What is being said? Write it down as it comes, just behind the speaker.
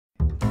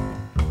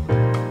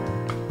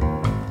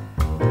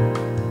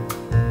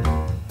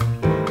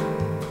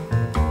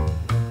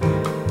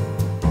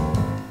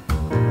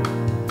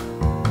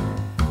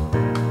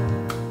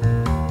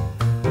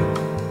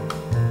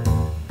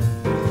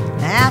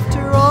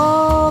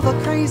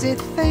crazy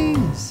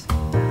things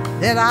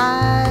that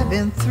I've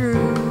been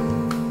through,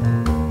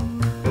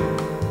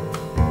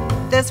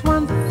 there's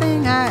one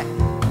thing I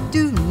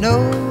do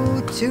know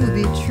to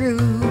be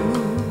true,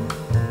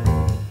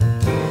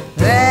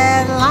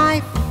 that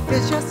life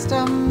is just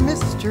a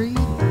mystery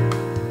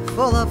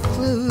full of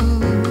clues.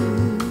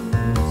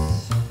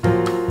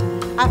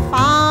 I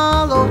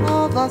followed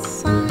all the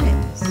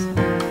signs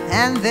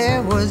and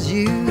there was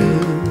you.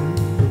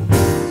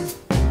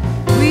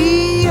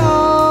 We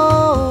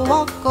all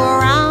walk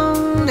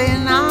around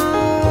in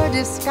our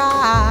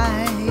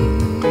disguise,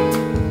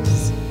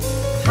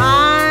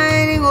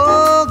 hiding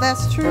all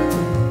that's true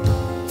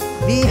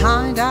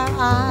behind our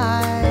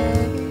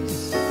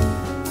eyes.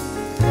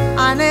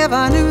 I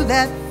never knew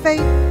that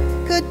fate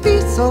could be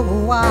so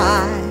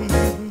wise.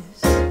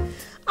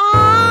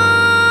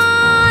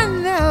 I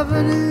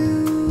never knew.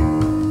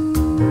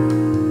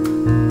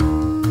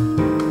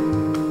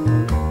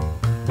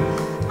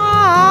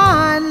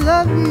 I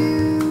love you.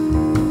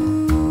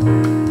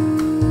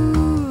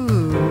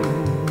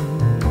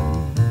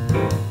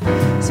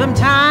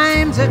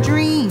 Sometimes a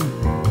dream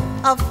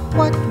of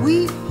what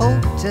we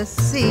hope to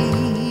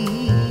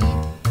see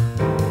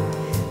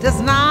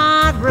does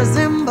not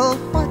resemble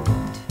what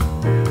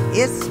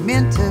it's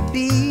meant to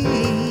be.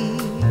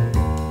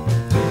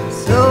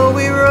 So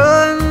we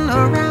run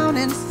around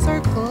in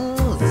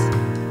circles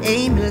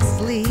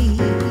aimlessly,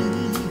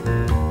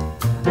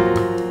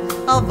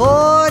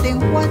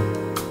 avoiding what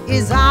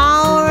is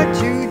our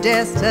true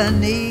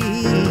destiny.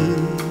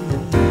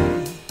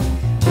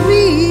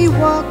 We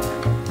walk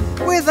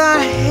with our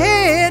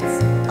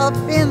heads up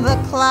in the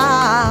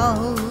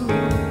clouds,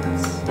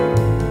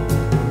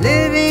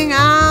 living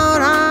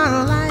out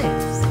our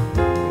lives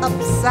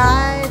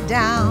upside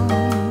down,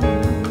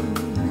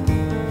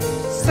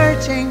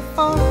 searching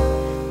for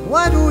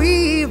what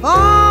we've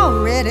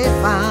already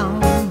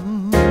found.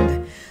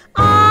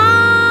 I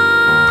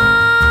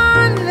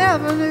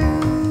never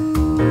knew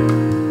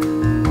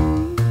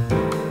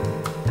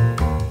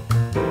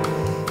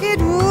it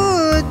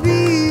would be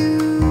you.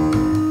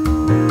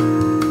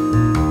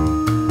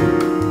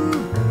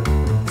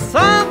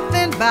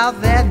 Something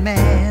about that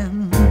man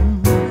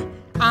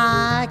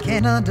I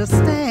can't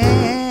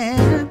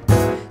understand.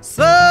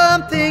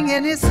 Something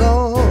in his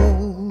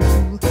soul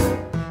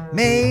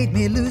made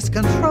me lose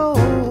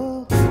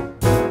control.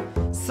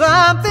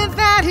 Something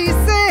that he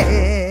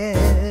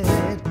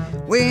said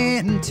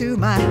went into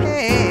my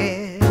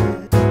head.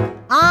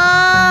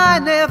 I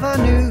never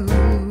knew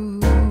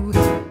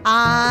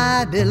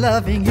I'd be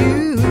loving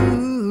you.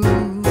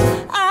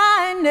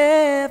 I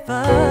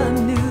never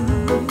knew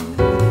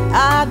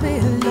I'd be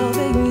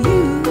loving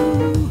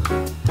you.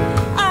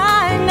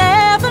 I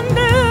never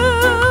knew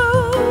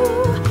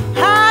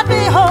I'd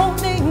be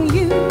holding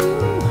you.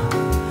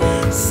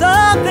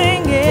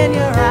 Something in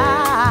your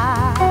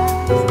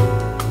eyes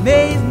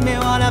made me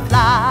wanna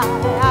fly.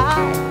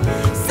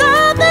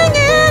 Something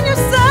in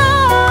your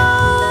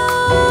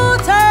soul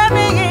turned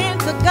me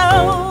into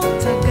gold,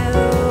 to go.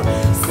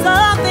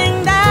 Something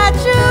that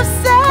you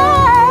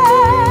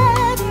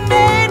said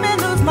made me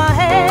lose my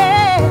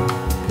head.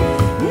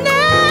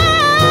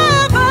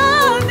 Never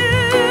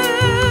knew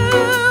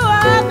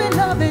I'd be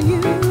loving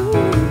you.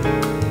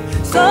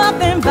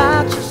 Something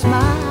about your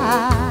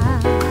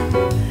smile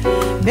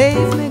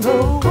makes me go